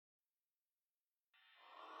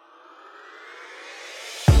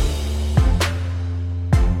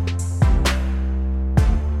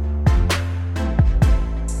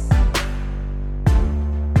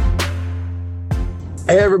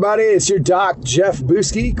Hey everybody, it's your doc, Jeff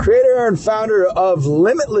Buski, creator and founder of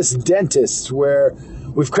Limitless Dentists, where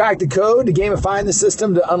we've cracked the code to gamifying the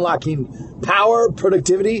system to unlocking power,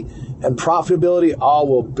 productivity, and profitability, all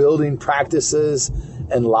while building practices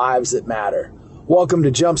and lives that matter. Welcome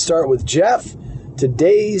to Jumpstart with Jeff.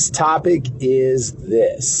 Today's topic is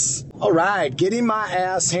this. All right, getting my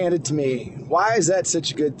ass handed to me. Why is that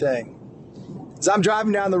such a good thing? As I'm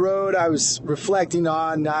driving down the road, I was reflecting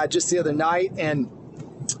on just the other night, and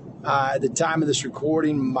at the time of this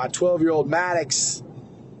recording, my 12-year-old Maddox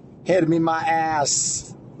handed me my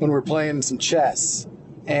ass when we were playing some chess.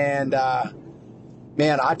 And,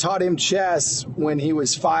 man, I taught him chess when he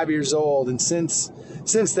was 5 years old. And since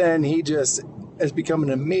then, he just has become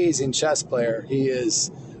an amazing chess player. He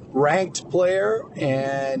is ranked player,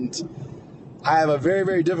 and I have a very,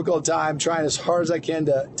 very difficult time trying as hard as I can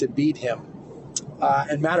to beat him.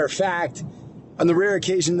 And matter of fact, on the rare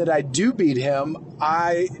occasion that I do beat him,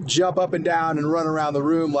 I jump up and down and run around the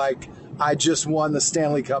room like I just won the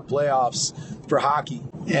Stanley Cup playoffs for hockey,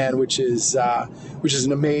 and which is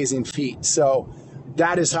an amazing feat. So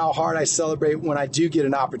that is how hard I celebrate when I do get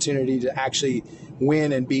an opportunity to actually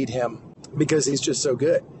win and beat him, because he's just so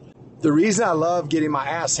good. The reason I love getting my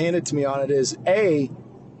ass handed to me on it is, A,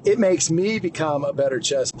 it makes me become a better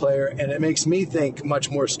chess player, and it makes me think much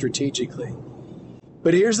more strategically.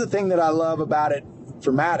 But here's the thing that I love about it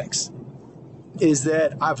for Maddox, is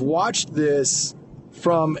that I've watched this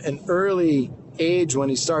from an early age when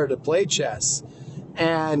he started to play chess,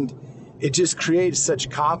 and it just creates such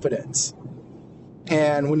confidence.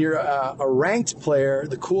 And when you're a ranked player,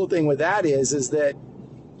 the cool thing with that is that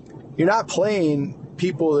you're not playing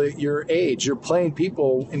people at your age, you're playing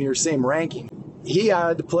people in your same ranking. He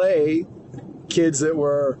had to play kids that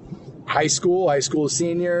were high school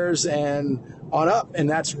seniors, and on up, and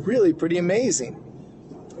that's really pretty amazing.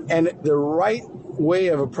 And the right way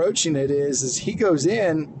of approaching it is he goes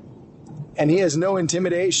in and he has no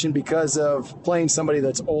intimidation because of playing somebody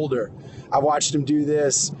that's older. I've watched him do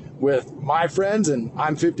this with my friends, and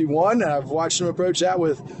I'm 51, and I've watched him approach that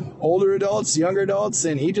with older adults, younger adults,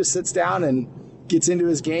 and he just sits down and gets into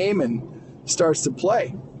his game and starts to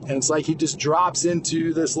play. And it's like he just drops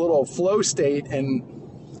into this little flow state, and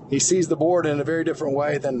he sees the board in a very different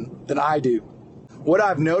way than I do. What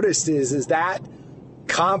I've noticed is that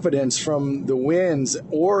confidence from the wins,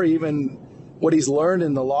 or even what he's learned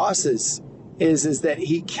in the losses, is that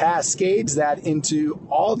he cascades that into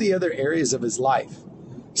all the other areas of his life.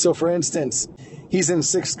 So for instance, he's in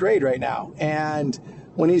 6th grade right now, and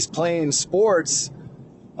when he's playing sports,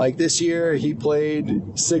 like this year he played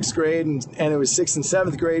 6th grade, and it was 6th and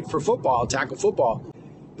 7th grade for football, tackle football.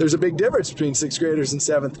 There's a big difference between 6th graders and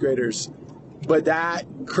 7th graders, but that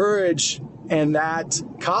courage and that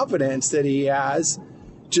confidence that he has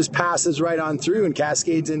just passes right on through and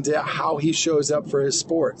cascades into how he shows up for his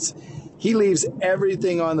sports. He leaves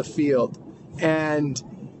everything on the field, and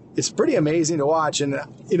it's pretty amazing to watch. And,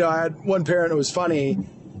 I had one parent, it was funny,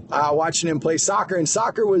 watching him play soccer, and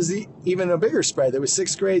soccer was even a bigger spread. There was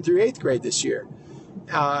 6th grade through 8th grade this year.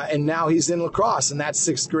 And now he's in lacrosse, and that's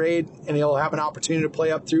 6th grade, and he'll have an opportunity to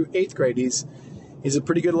play up through 8th grade. He's a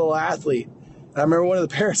pretty good little athlete. I remember one of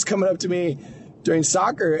the parents coming up to me during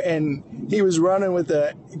soccer, and he was running with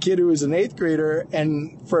a kid who was an 8th grader,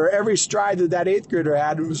 and for every stride that 8th grader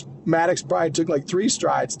had, Maddox probably took like 3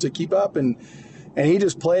 strides to keep up, and he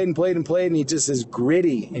just played and played and played, and he just is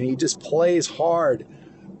gritty, and he just plays hard.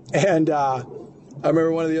 And I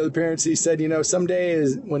remember one of the other parents, he said,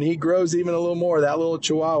 someday when he grows even a little more, that little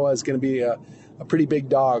Chihuahua is going to be a pretty big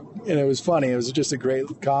dog. And it was funny. It was just a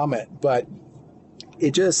great comment, but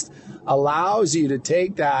it just allows you to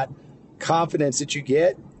take that confidence that you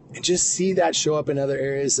get and just see that show up in other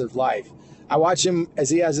areas of life. I watch him as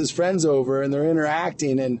he has his friends over and they're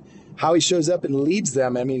interacting, and how he shows up and leads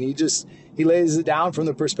them. I mean, he lays it down from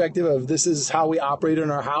the perspective of, this is how we operate in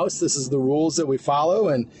our house. This is the rules that we follow.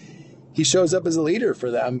 And he shows up as a leader for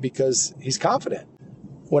them because he's confident.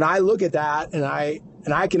 When I look at that, and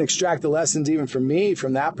I can extract the lessons even from me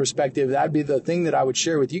from that perspective, that'd be the thing that I would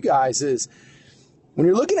share with you guys is, when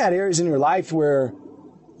you're looking at areas in your life where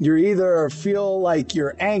you either feel like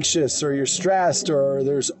you're anxious or you're stressed or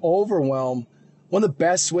there's overwhelm, one of the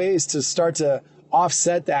best ways to start to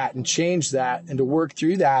offset that and change that and to work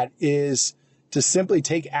through that is to simply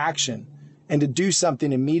take action and to do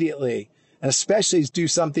something immediately, and especially do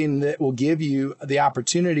something that will give you the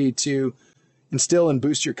opportunity to instill and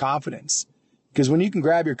boost your confidence. Because when you can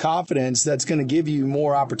grab your confidence, that's going to give you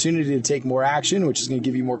more opportunity to take more action, which is going to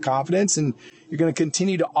give you more confidence, and you're going to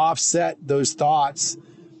continue to offset those thoughts,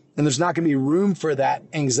 and there's not going to be room for that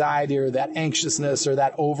anxiety or that anxiousness or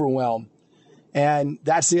that overwhelm. And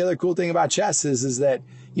that's the other cool thing about chess is that,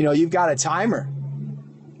 you've got a timer.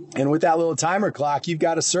 And with that little timer clock, you've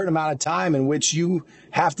got a certain amount of time in which you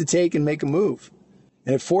have to take and make a move.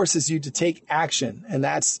 And it forces you to take action. And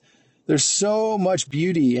there's so much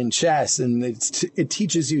beauty in chess, and it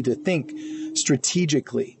teaches you to think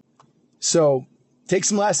strategically. So take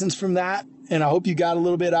some lessons from that. And I hope you got a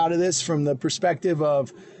little bit out of this from the perspective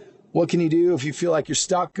of what can you do if you feel like you're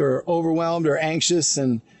stuck or overwhelmed or anxious,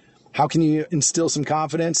 and how can you instill some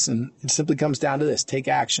confidence? And it simply comes down to this: take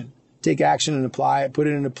action. Take action and apply it, put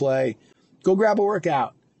it into play. Go grab a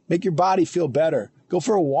workout, make your body feel better. Go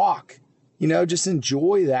for a walk, just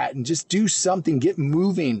enjoy that and just do something, get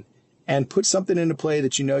moving and put something into play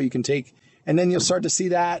that you can take. And then you'll start to see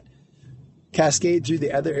that cascade through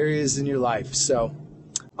the other areas in your life. So,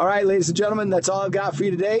 all right, ladies and gentlemen, that's all I've got for you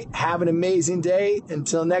today. Have an amazing day.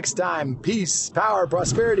 Until next time, peace, power,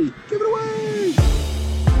 prosperity. Give it away.